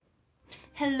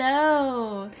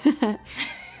Hello!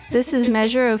 This is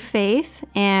Measure of Faith,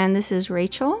 and this is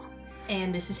Rachel.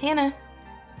 And this is Hannah.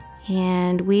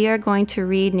 And we are going to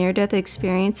read near-death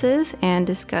experiences and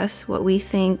discuss what we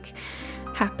think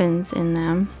happens in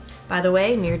them. By the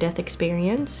way, near-death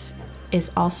experience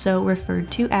is also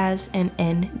referred to as an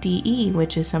NDE,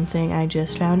 which is something I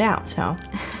just found out. So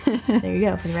there you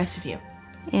go for the rest of you.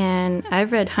 And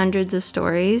I've read hundreds of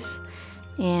stories,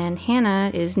 and Hannah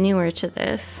is newer to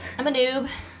this. I'm a noob.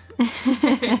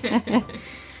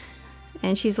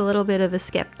 And she's a little bit of a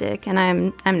skeptic, and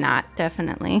I'm not,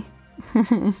 definitely.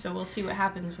 So we'll see what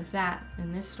happens with that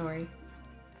in this story.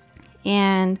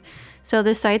 And so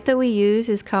the site that we use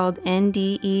is called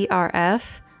nderf.org,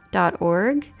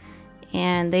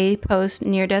 and they post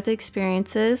near-death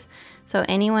experiences. So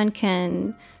anyone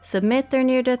can submit their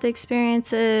near-death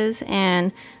experiences,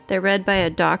 and they're read by a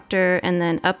doctor and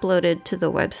then uploaded to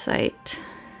the website.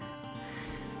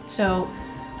 So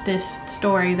this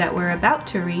story that we're about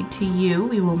to read to you,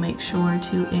 we will make sure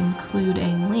to include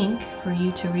a link for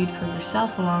you to read for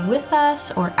yourself along with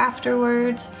us or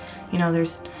afterwards. You know,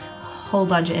 there's a whole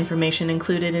bunch of information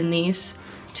included in these.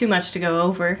 Too much to go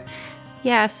over.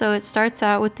 Yeah, so it starts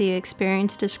out with the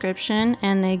experience description,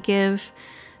 and they give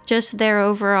just their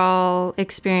overall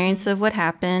experience of what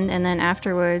happened, and then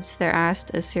afterwards they're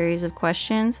asked a series of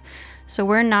questions. So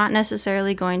we're not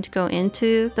necessarily going to go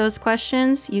into those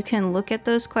questions. You can look at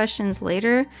those questions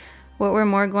later. What we're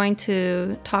more going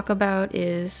to talk about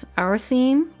is our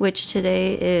theme, which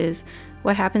today is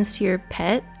what happens to your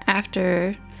pet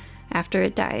after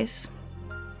it dies.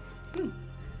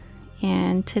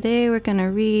 And today we're going to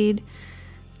read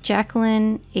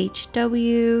Jacqueline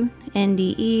H.W.,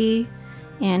 NDE,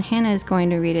 and Hannah is going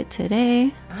to read it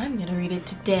today. I'm going to read it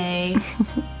today.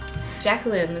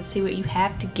 Jacqueline, let's see what you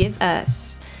have to give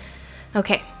us.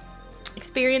 Okay.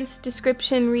 Experience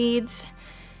description reads,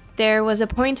 "There was a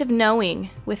point of knowing.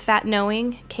 With that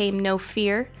knowing came no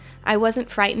fear. I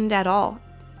wasn't frightened at all.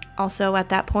 Also, at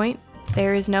that point,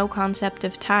 there is no concept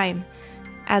of time.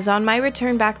 As on my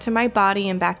return back to my body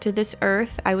and back to this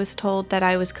earth, I was told that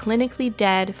I was clinically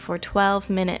dead for 12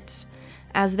 minutes.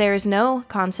 As there is no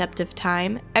concept of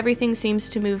time, everything seems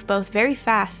to move both very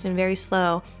fast and very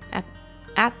slow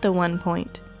at the one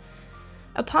point.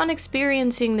 Upon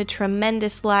experiencing the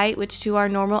tremendous light, which to our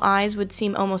normal eyes would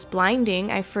seem almost blinding,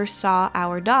 I first saw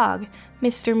our dog,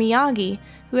 Mr. Miyagi,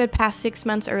 who had passed 6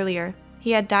 months earlier.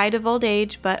 He had died of old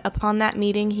age, but upon that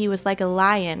meeting he was like a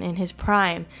lion in his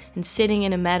prime and sitting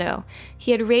in a meadow.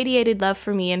 He had radiated love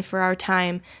for me and for our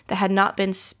time that had not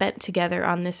been spent together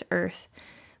on this earth.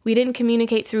 We didn't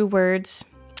communicate through words.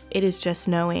 It is just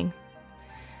knowing.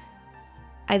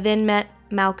 I then met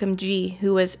Malcolm G.,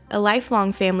 who was a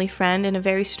lifelong family friend and a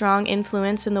very strong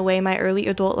influence in the way my early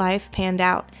adult life panned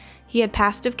out. He had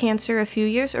passed of cancer a few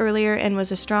years earlier and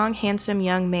was a strong, handsome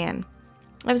young man.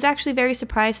 I was actually very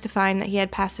surprised to find that he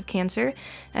had passive cancer,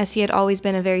 as he had always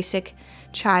been a very sick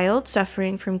child,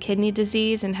 suffering from kidney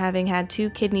disease and having had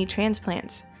 2 kidney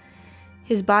transplants.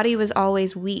 His body was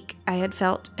always weak. I had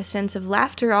felt a sense of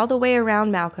laughter all the way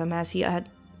around Malcolm, as he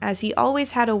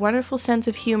always had a wonderful sense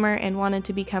of humor and wanted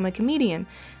to become a comedian.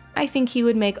 I think he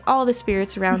would make all the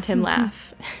spirits around him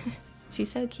laugh."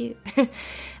 She's so cute.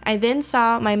 I then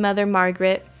saw my mother,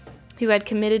 Margaret, who had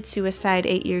committed suicide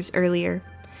 8 years earlier.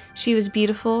 She was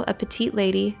beautiful, a petite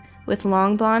lady, with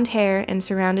long blonde hair and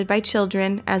surrounded by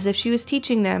children, as if she was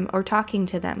teaching them or talking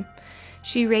to them.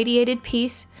 She radiated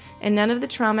peace and none of the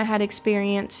trauma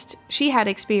she had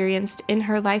experienced in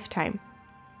her lifetime.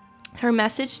 Her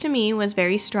message to me was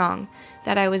very strong,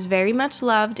 that I was very much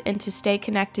loved and to stay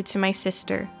connected to my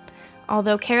sister.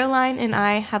 Although Caroline and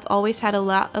I have always had a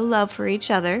lot of love for each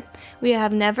other, we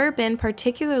have never been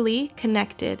particularly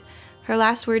connected. Her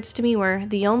last words to me were,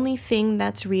 "The only thing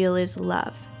that's real is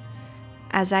love."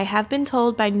 As I have been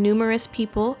told by numerous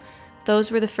people,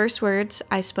 those were the first words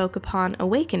I spoke upon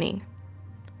awakening.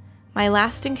 My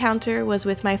last encounter was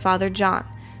with my father, John,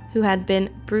 who had been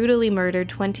brutally murdered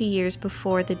 20 years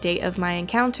before the date of my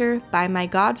encounter by my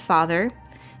godfather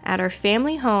at our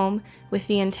family home with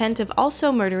the intent of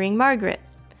also murdering Margaret.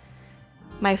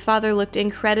 My father looked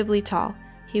incredibly tall.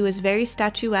 He was very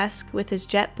statuesque with his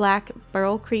jet black,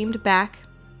 pearl-creamed back.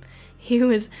 He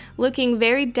was looking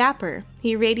very dapper.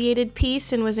 He radiated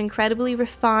peace and was incredibly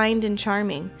refined and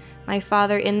charming. My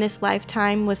father in this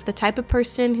lifetime was the type of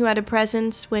person who had a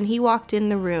presence when he walked in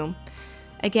the room.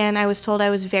 Again, I was told I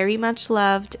was very much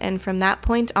loved, and from that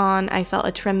point on, I felt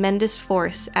a tremendous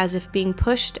force, as if being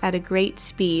pushed at a great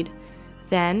speed.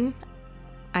 Then,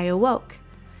 I awoke.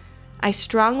 I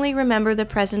strongly remember the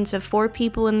presence of 4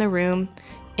 people in the room,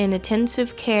 in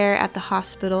intensive care at the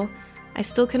hospital, I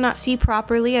still could not see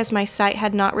properly as my sight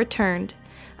had not returned.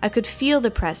 I could feel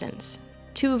the presence,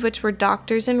 2 of which were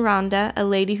doctors and Rhonda, a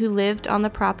lady who lived on the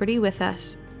property with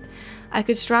us. I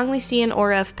could strongly see an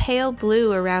aura of pale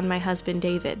blue around my husband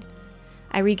David.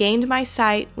 I regained my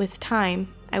sight with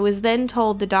time. I was then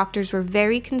told the doctors were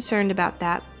very concerned about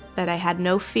that, but I had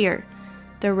no fear.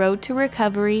 The road to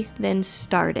recovery then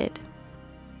started.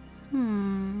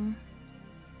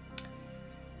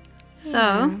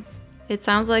 So, it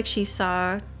sounds like she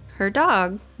saw her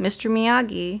dog, Mr.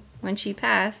 Miyagi, when she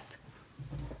passed.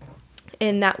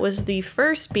 And that was the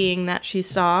first being that she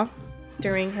saw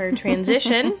during her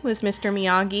transition was Mr.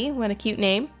 Miyagi. What a cute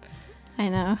name. I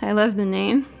know. I love the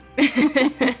name.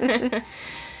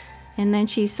 And then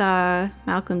she saw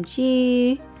Malcolm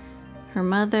G, her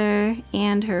mother,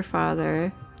 and her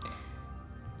father.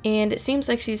 And it seems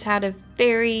like she's had a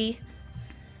very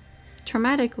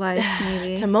Traumatic life,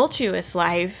 maybe. tumultuous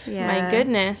life. Yeah. My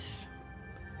goodness.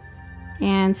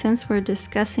 And since we're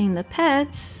discussing the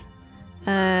pets,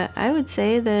 I would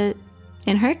say that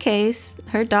in her case,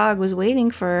 her dog was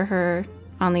waiting for her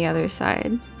on the other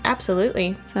side.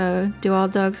 Absolutely. So, do all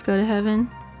dogs go to heaven?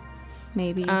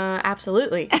 Maybe.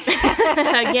 Absolutely.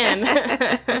 Again.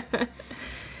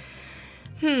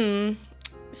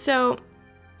 So,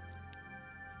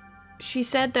 she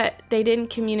said that they didn't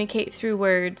communicate through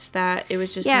words, that it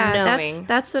was just knowing.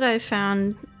 That's what I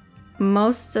found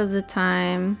most of the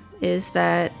time, is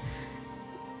that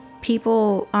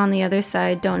people on the other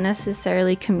side don't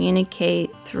necessarily communicate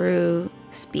through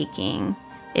speaking.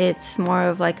 It's more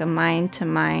of like a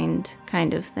mind-to-mind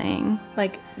kind of thing.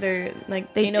 Like, they're, like,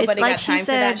 ain't nobody got time for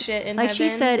that shit in Like heaven. she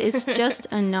said, it's just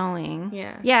a knowing.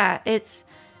 Yeah. Yeah, it's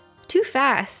too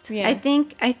fast. Yeah. I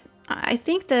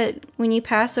think that when you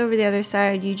pass over the other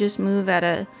side, you just move at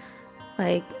a,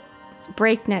 like,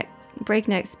 breakneck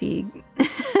speed.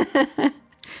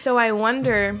 So I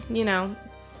wonder,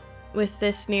 with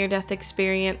this near-death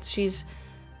experience, she's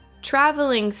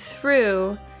traveling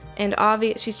through, and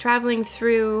she's traveling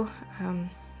through,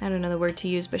 I don't know the word to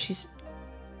use, but she's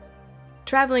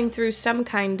traveling through some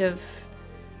kind of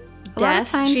death. A lot of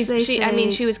times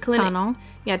she was tunnel.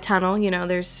 Yeah, tunnel.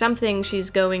 There's something she's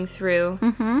going through,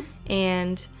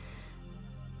 and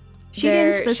she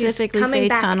didn't specifically say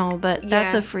back, tunnel, but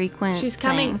that's a frequent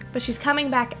thing. But she's coming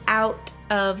back out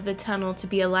of the tunnel to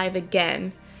be alive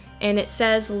again. And it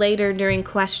says later during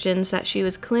questions that she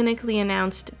was clinically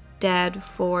announced dead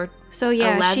for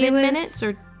 11 minutes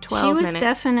or 12 minutes. She was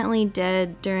definitely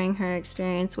dead during her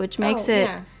experience, which makes it,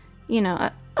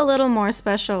 a little more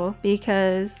special,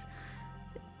 because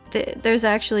there's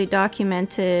actually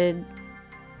documented,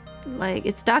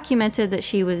 it's documented that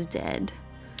she was dead.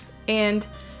 And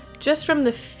just from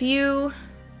the few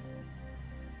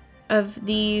of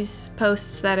these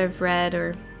posts that I've read,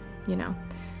 or,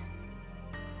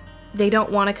 they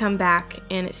don't want to come back,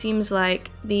 and it seems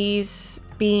like these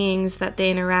beings that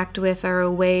they interact with are a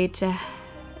way to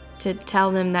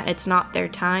tell them that it's not their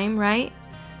time, right?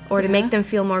 Or to make them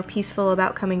feel more peaceful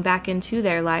about coming back into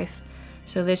their life.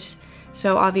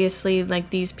 So obviously, like,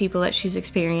 these people that she's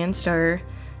experienced are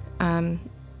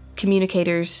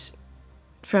communicators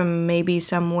from maybe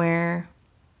somewhere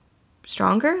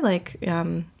stronger, like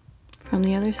from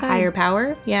the other side, higher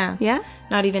power. Yeah.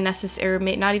 Not even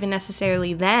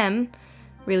necessarily them.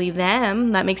 Really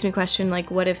them. That makes me question,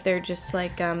 like, what if they're just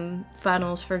like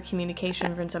funnels for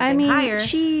communication from something higher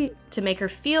to make her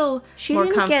feel more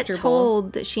comfortable. She didn't get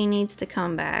told that she needs to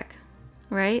come back,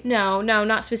 right? No,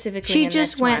 not specifically. She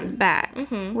just went back,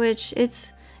 which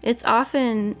it's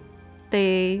often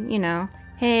they,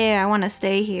 hey, I want to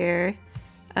stay here.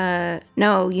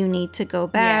 No, you need to go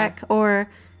back, or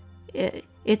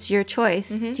it's your choice.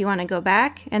 Do you want to go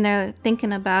back? And they're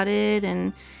thinking about it,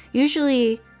 and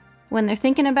usually when they're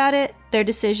thinking about it, their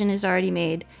decision is already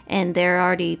made, and they're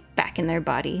already back in their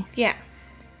body. Yeah.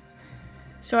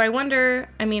 So I wonder,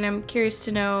 I'm curious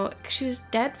to know, 'cause she was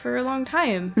dead for a long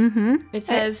time. Mm-hmm. It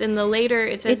says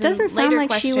it doesn't sound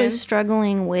like she was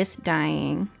struggling with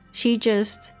dying. She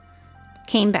just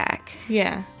came back.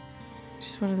 Yeah.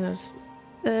 She's one of those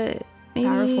Maybe,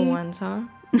 powerful ones, huh?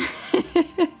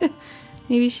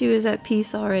 Maybe she was at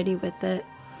peace already with it.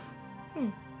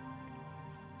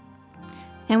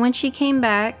 And when she came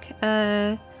back,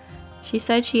 she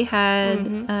said she had,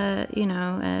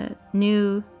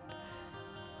 new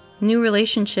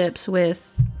relationships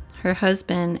with her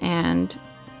husband and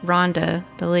Rhonda,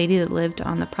 the lady that lived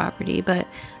on the property. But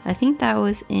I think that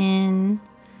was in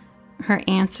her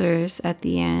answers at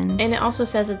the end. And it also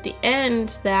says at the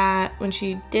end that when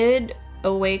she did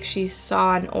awake, she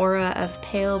saw an aura of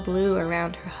pale blue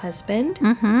around her husband.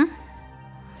 Mm-hmm.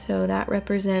 So that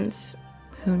represents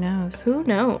Who knows? Who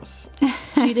knows?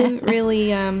 She didn't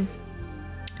really,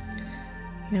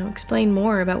 explain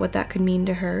more about what that could mean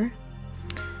to her.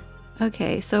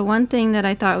 Okay, so one thing that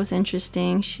I thought was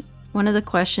interesting, one of the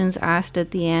questions asked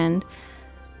at the end,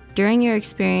 during your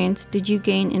experience, did you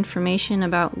gain information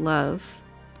about love?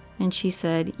 And she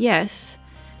said, yes.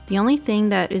 The only thing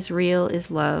that is real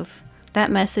is love.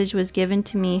 That message was given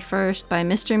to me first by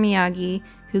Mr. Miyagi,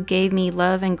 who gave me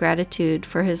love and gratitude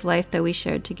for his life that we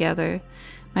shared together.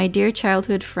 My dear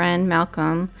childhood friend,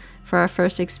 Malcolm, for our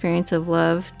first experience of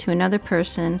love to another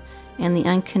person and the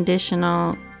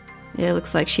unconditional... It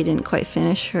looks like she didn't quite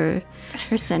finish her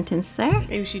sentence there.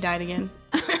 Maybe she died again.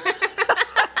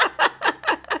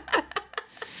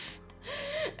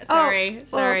 Sorry.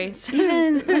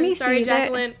 Even, let me Sorry, see.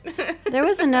 Jacqueline. There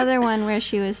was another one where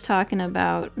she was talking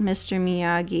about Mr.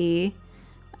 Miyagi.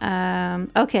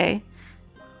 Okay.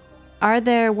 Are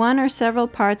there one or several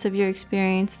parts of your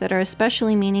experience that are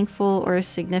especially meaningful or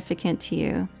significant to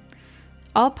you?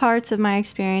 All parts of my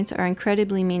experience are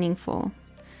incredibly meaningful.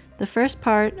 The first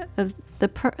part,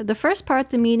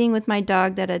 the meeting with my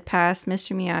dog that had passed,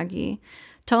 Mr. Miyagi,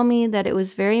 told me that it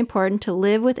was very important to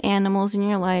live with animals in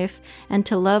your life and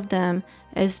to love them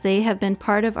as they have been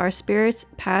part of our spirit's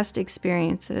past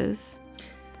experiences.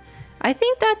 I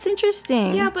think that's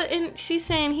interesting. Yeah, but she's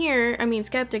saying here, I mean,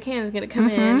 Skeptic Hannah is going to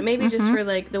come in, maybe just for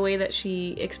like the way that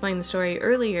she explained the story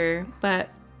earlier, but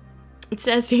it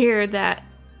says here that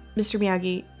Mr.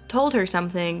 Miyagi told her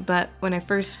something, but when I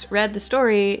first read the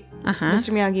story,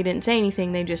 Mr. Miyagi didn't say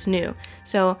anything, they just knew.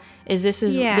 So this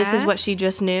is what she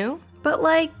just knew? But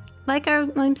like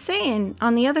I'm saying,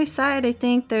 on the other side, I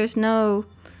think there's no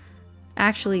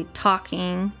actually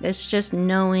talking. It's just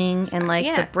knowing and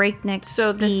the breakneck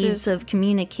speeds of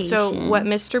communication. So what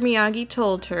Mr. Miyagi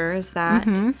told her is that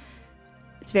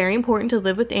it's very important to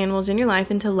live with animals in your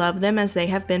life and to love them as they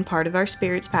have been part of our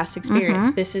spirit's past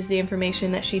experience. This is the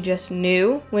information that she just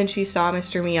knew when she saw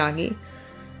Mr. Miyagi.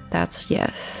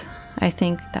 Yes. I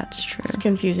think that's true. It's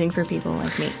confusing for people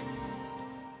like me.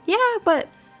 Yeah, but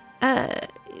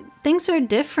things are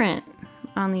different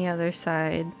on the other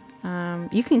side.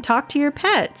 You can talk to your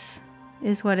pets,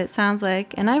 is what it sounds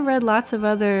like. And I've read lots of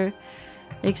other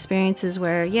experiences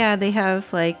where, they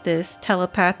have like this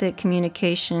telepathic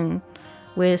communication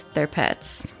with their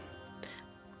pets.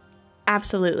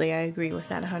 Absolutely, I agree with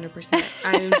that 100%.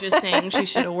 I'm just saying she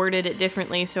should have worded it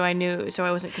differently so I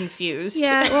wasn't confused.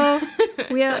 Yeah, well,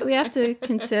 we have to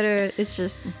consider it's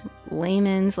just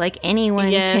layman's, like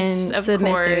anyone can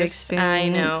submit their experience. I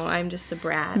know, I'm just a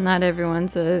brat. Not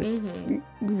everyone's a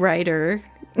writer.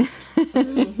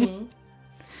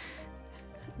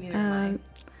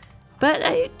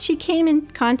 But she came in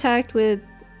contact with,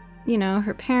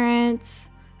 her parents,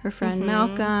 her friend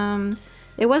Malcolm.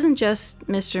 It wasn't just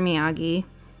Mr. Miyagi.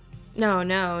 No.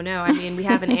 I mean, we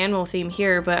have an animal theme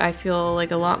here, but I feel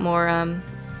like a lot more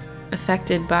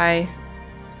affected by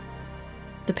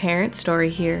the parent story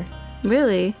here.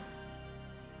 Really?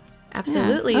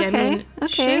 Absolutely. Yeah. Okay. I mean,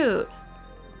 shoot.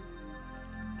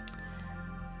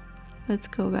 Let's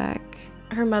go back.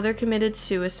 Her mother committed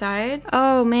suicide.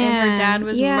 Oh, man. And her dad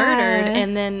was murdered.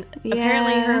 And then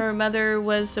apparently her mother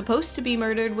was supposed to be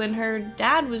murdered when her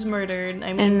dad was murdered.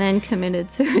 I mean, and then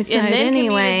committed suicide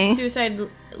committed suicide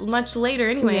much later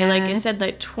anyway. Yeah. Like it said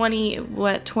like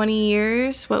 20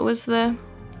 years? What was a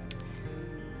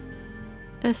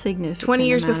significant 20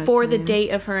 years before the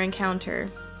date of her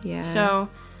encounter. Yeah. So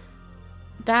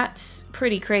that's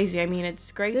pretty crazy. I mean,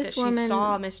 it's great that she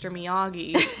saw Mr.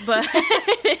 Miyagi, but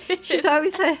she's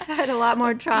always had a lot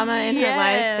more trauma in her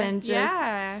life than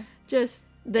just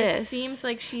this. It seems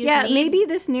like she's maybe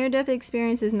this near-death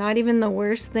experience is not even the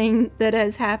worst thing that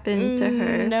has happened to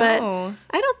her. No. But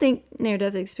I don't think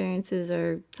near-death experiences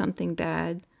are something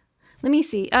bad. Let me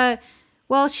see.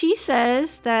 Well, she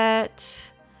says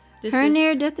that her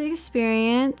near-death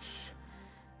experience...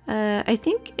 I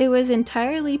think it was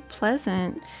entirely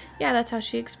pleasant. Yeah, that's how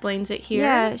she explains it here.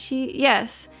 Yeah,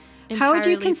 yes. How would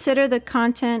you consider the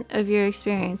content of your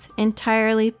experience?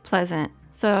 Entirely pleasant.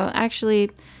 So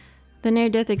actually, the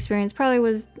near-death experience probably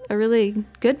was a really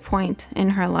good point in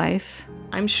her life.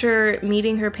 I'm sure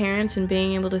meeting her parents and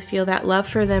being able to feel that love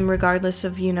for them regardless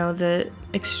of, the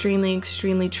extremely,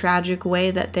 extremely tragic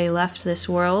way that they left this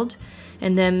world,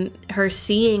 and then her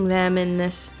seeing them in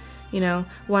this,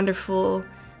 wonderful...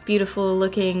 beautiful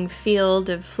looking field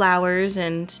of flowers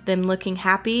and them looking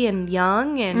happy and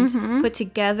young and put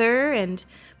together and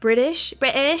British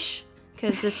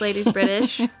because this lady's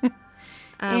British.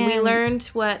 We learned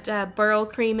what burl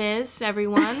cream is,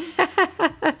 everyone.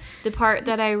 The part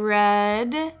that I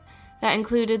read that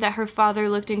included that her father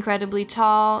looked incredibly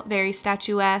tall, very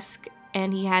statuesque,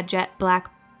 and he had jet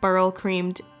black burl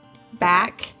creamed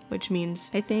back, which means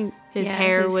I think his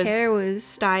hair was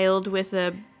styled with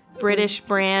a British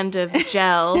brand of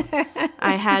gel.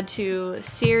 I had to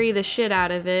Siri the shit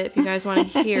out of it if you guys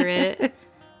want to hear it.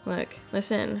 Look,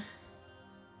 listen.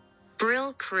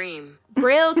 Brill cream.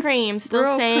 Brill cream. Still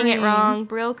Brill saying cream. it wrong.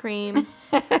 Brill cream.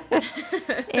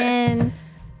 And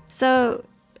so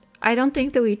I don't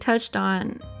think that we touched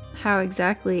on how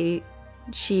exactly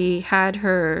she had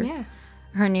her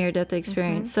near-death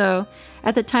experience. So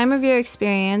at the time of your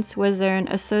experience, was there an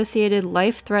associated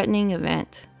life-threatening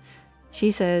event?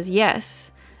 She says,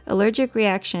 yes. Allergic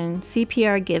reaction,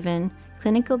 CPR given,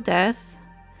 clinical death.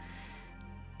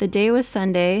 The day was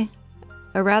Sunday,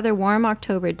 a rather warm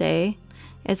October day.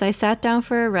 As I sat down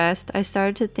for a rest, I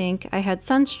started to think I had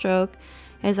sunstroke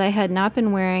as I had not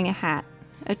been wearing a hat.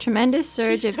 A tremendous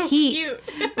surge of heat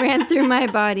ran through my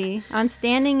body. On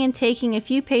standing and taking a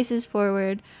few paces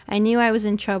forward, I knew I was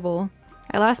in trouble.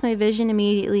 I lost my vision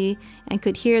immediately and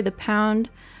could hear the pound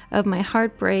of my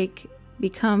heartbeat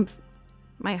become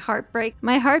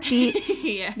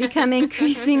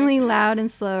increasingly loud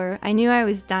and slower. I knew I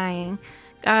was dying.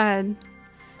 God,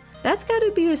 that's got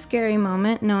to be a scary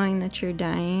moment, knowing that you're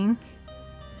dying.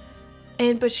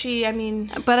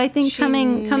 But I think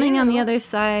coming on the knew. other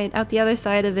side, out the other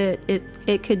side of it,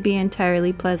 it could be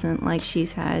entirely pleasant, like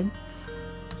she's had.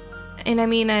 And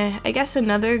I guess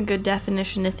another good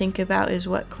definition to think about is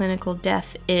what clinical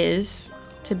death is.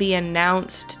 To be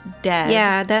announced dead.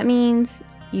 Yeah, that means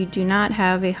you do not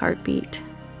have a heartbeat.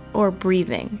 Or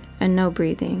breathing. And no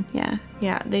breathing, yeah.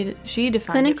 Yeah, she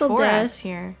defined Clinical it for death, us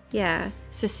here. Yeah.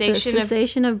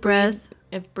 Cessation of breath,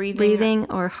 of breathing. breathing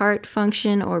or heart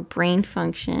function or brain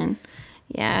function.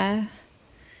 Yeah.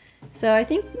 So I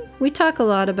think we talk a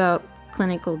lot about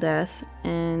clinical death,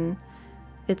 and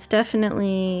it's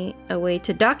definitely a way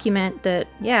to document that,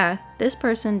 yeah, this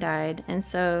person died. And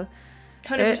so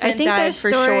 100% I think died their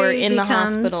for story sure in the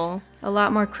becomes hospital. A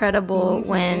lot more credible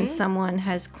when someone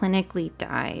has clinically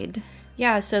died.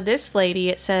 Yeah, so this lady,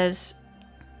 it says,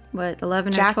 What,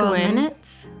 11 or Jacqueline. 12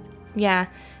 minutes? yeah,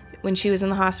 when she was in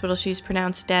the hospital, she's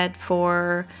pronounced dead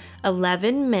for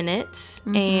 11 minutes.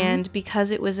 And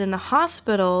because it was in the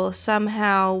hospital,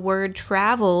 somehow word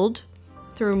traveled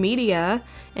through media,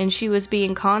 and she was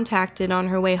being contacted on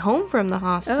her way home from the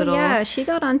hospital. Oh, yeah, she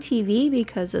got on TV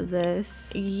because of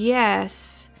this.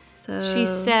 Yes. So She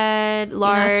said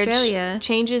large Australia.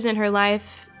 changes in her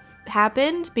life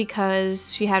happened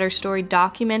because she had her story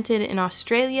documented in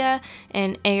Australia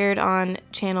and aired on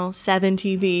Channel 7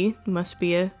 TV. Must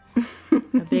be a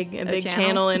big channel.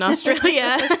 channel in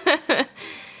Australia.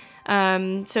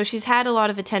 So she's had a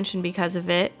lot of attention because of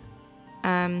it.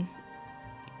 And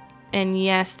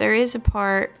yes, there is a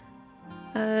part.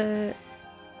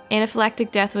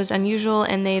 Anaphylactic death was unusual,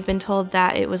 and they've been told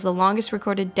that it was the longest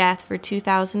recorded death for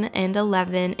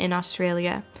 2011 in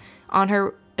Australia.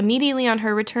 Immediately on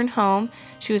her return home,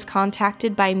 she was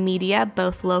contacted by media,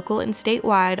 both local and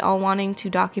statewide, all wanting to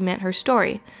document her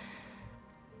story.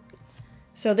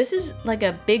 So this is like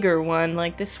a bigger one.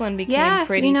 Like this one became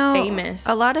pretty famous.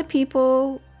 A lot of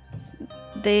people,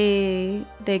 they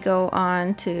go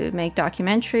on to make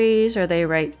documentaries or they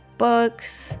write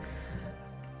books,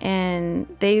 and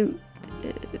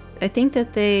I think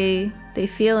that they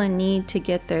feel a need to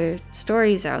get their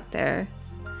stories out there.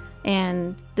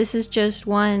 And this is just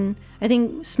one, I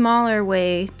think, smaller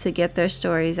way to get their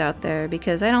stories out there,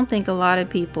 because I don't think a lot of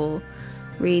people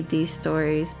read these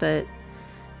stories, but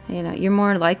you're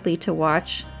more likely to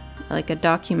watch like a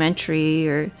documentary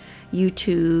or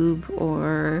YouTube,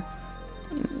 or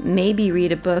maybe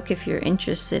read a book if you're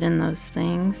interested in those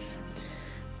things.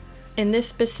 And this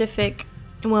specific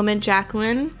woman,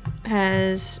 Jacqueline,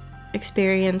 has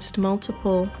experienced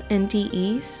multiple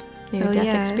NDEs,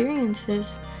 near-death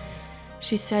experiences.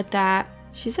 She said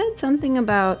something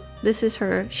about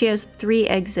she has 3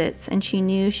 exits, and she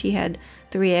knew she had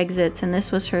 3 exits, and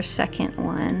this was her second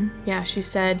one. Yeah, she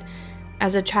said,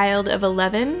 as a child of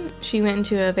 11, she went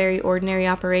into a very ordinary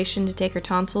operation to take her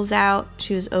tonsils out.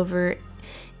 She was over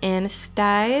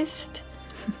anesthetized.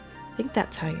 I think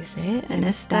that's how you say it.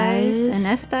 Anesthetized.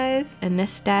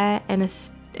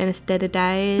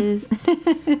 Anesthetized.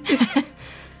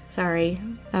 Sorry,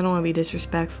 I don't want to be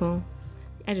disrespectful.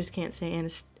 I just can't say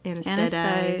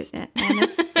anesthetized.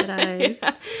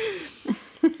 Anesthetized.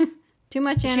 Too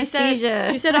much anesthesia.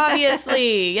 She said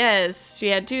obviously, yes, she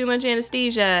had too much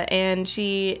anesthesia, and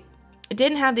she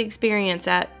didn't have the experience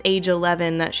at age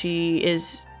 11 that she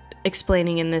is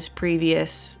explaining in this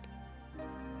previous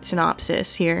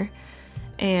synopsis here.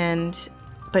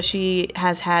 But she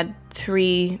has had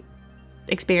 3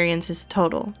 experiences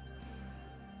total.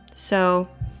 So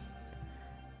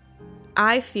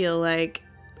I feel like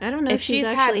I don't know if she's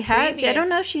actually had. I don't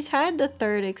know if she's had the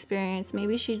third experience.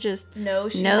 Maybe she just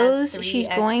knows she's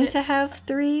going to have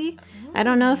 3. I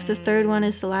don't know if the third one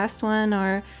is the last one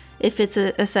or if it's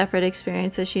a separate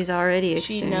experience that she's already experienced.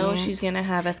 She knows she's gonna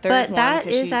have a third one because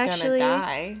she's actually gonna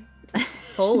die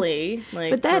fully.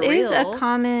 Like, but that is a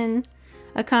common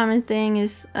thing.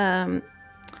 Is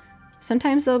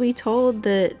sometimes they'll be told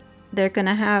that they're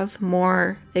gonna have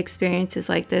more experiences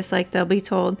like this. Like they'll be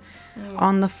told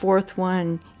on the 4th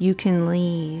one you can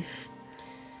leave.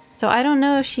 So I don't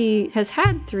know if she has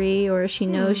had 3 or if she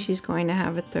knows she's going to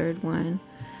have a 3rd one.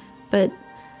 But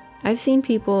I've seen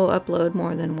people upload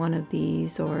more than one of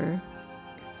these. Or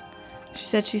she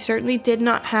said she certainly did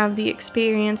not have the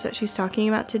experience that she's talking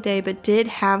about today, but did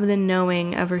have the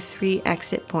knowing of her 3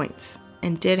 exit points,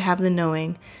 and did have the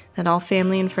knowing that all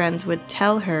family and friends would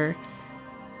tell her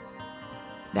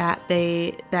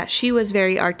that she was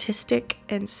very artistic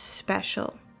and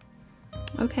special.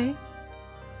 Okay,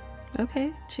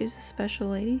 she's a special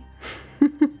lady.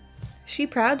 She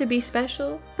proud to be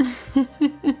special.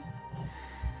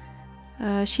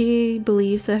 She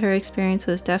believes that her experience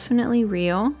was definitely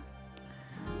real.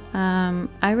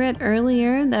 I read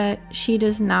earlier that she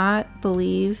does not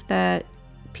believe that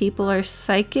people are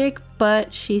psychic,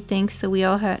 but she thinks that we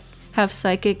all have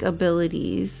psychic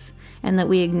abilities and that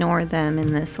we ignore them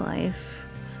in this life.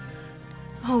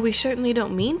 Oh, we certainly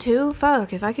don't mean to.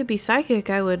 Fuck, if I could be psychic,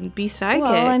 I would be psychic.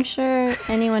 Well, I'm sure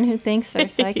anyone who thinks they're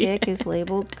psychic is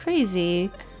labeled crazy.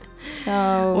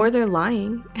 So, or they're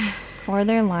lying. Or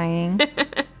they're lying.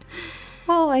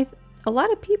 Well, a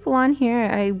lot of people on here,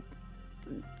 I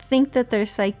think that they're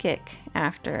psychic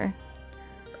after.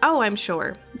 Oh, I'm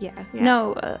sure. Yeah.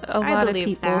 No, a lot of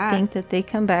people think that they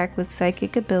come back with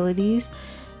psychic abilities,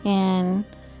 and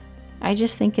I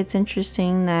just think it's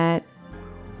interesting that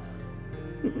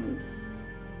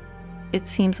it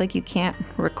seems like you can't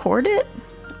record it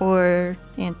or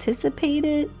anticipate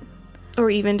it. Or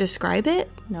even describe it?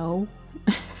 No.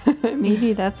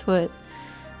 Maybe that's what,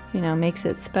 makes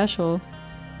it special.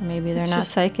 Maybe they're not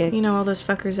psychic. All those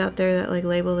fuckers out there that like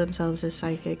label themselves as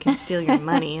psychic and steal your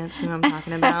money. That's who I'm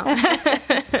talking about.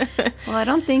 Well, I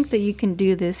don't think that you can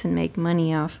do this and make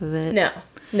money off of it.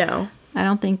 No. I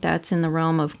don't think that's in the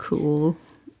realm of cool.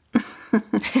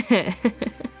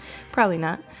 Probably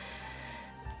not.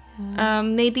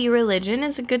 Maybe religion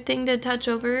is a good thing to touch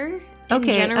over in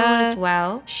general as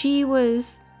well. She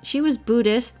was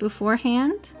Buddhist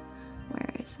beforehand. Where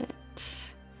is it?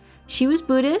 She was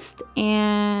Buddhist,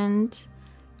 and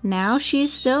now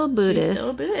she's still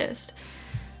Buddhist.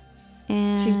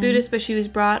 And she's Buddhist, but she was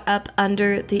brought up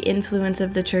under the influence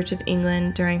of the Church of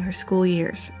England during her school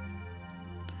years.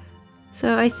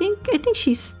 So I think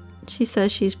she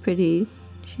says she's pretty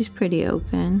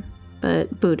open,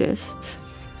 but Buddhist.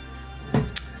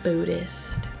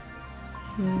 Buddhist.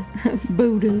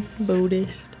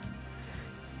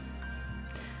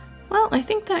 Well, I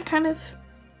think that kind of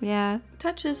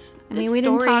touches the story. We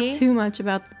didn't talk too much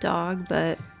about the dog,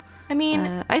 but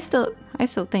I still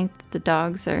think that the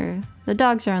dogs are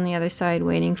on the other side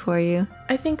waiting for you.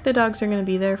 I think the dogs are going to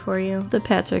be there for you. The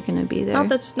pets are going to be there. No,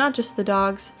 that's not just the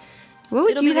dogs. What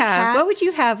would you have? What would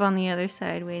you have on the other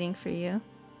side waiting for you?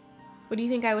 What do you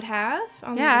think I would have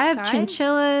on the I other have side?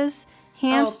 chinchillas,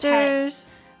 hamsters,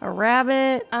 a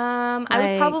rabbit. I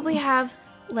would probably have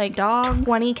like dogs.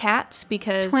 20 cats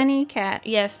because 20 cats.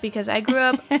 Yes, because I grew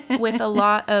up with a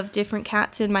lot of different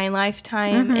cats in my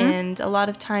lifetime, and a lot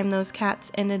of time those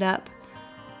cats ended up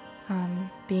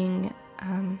being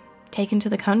taken to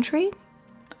the country.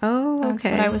 Oh, okay. That's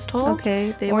what I was told.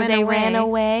 Okay, they ran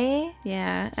away.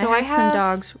 Yeah, so I had some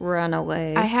dogs run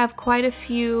away. I have quite a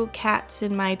few cats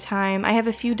in my time. I have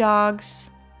a few dogs.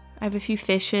 I have a few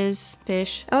fish.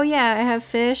 Oh yeah, I have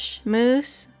fish,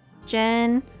 Moose,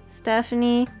 Jen,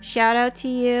 Stephanie. Shout out to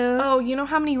you. Oh, you know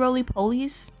how many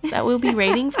roly-polies that will be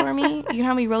rating for me? You know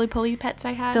how many roly-poly pets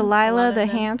I have? Delilah the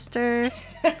hamster.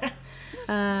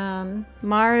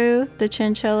 Maru the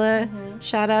chinchilla.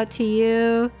 Shout out to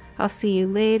you. I'll see you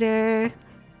later.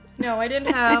 No, I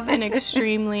didn't have an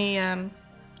extremely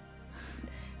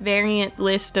variant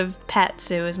list of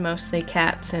pets. It was mostly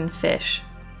cats and fish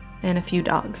and a few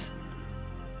dogs.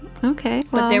 Okay.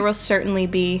 But there will certainly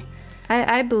be...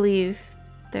 I believe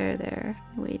they're there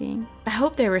waiting. I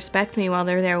hope they respect me while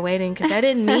they're there waiting, because I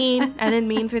didn't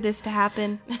mean for this to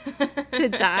happen. To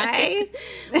die?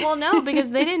 Well, no, because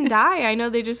they didn't die. I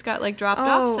know they just got like dropped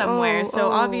off somewhere.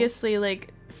 So obviously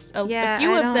like... A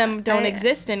few of them don't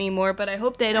exist anymore, but I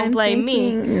hope they don't blame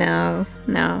me. No.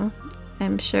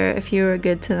 I'm sure if you were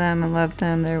good to them and loved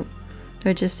them,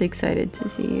 They're just excited to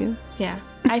see you. Yeah.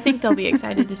 I think they'll be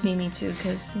excited to see me too,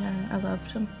 because I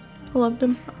loved them. I loved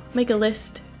them. Make a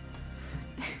list.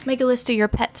 Make a list of your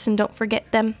pets and don't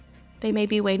forget them. They may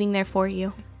be waiting there for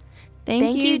you.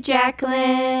 Thank you,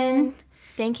 Jacqueline.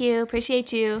 Thank you.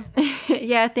 Appreciate you.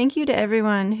 Yeah, thank you to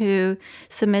everyone who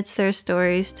submits their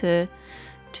stories to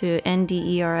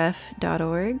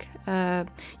nderf.org.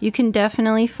 You can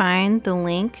definitely find the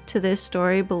link to this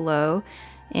story below,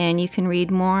 and you can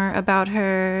read more about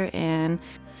her, and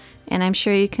I'm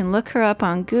sure you can look her up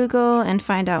on Google and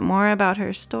find out more about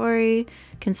her story,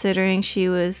 considering she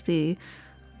was the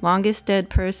longest dead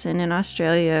person in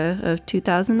Australia of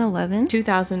 2011.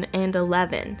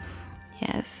 2011.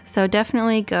 Yes, so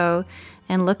definitely go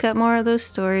and look up more of those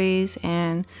stories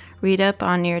and read up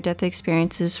on near-death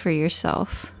experiences for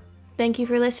yourself. Thank you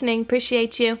for listening.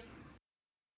 Appreciate you.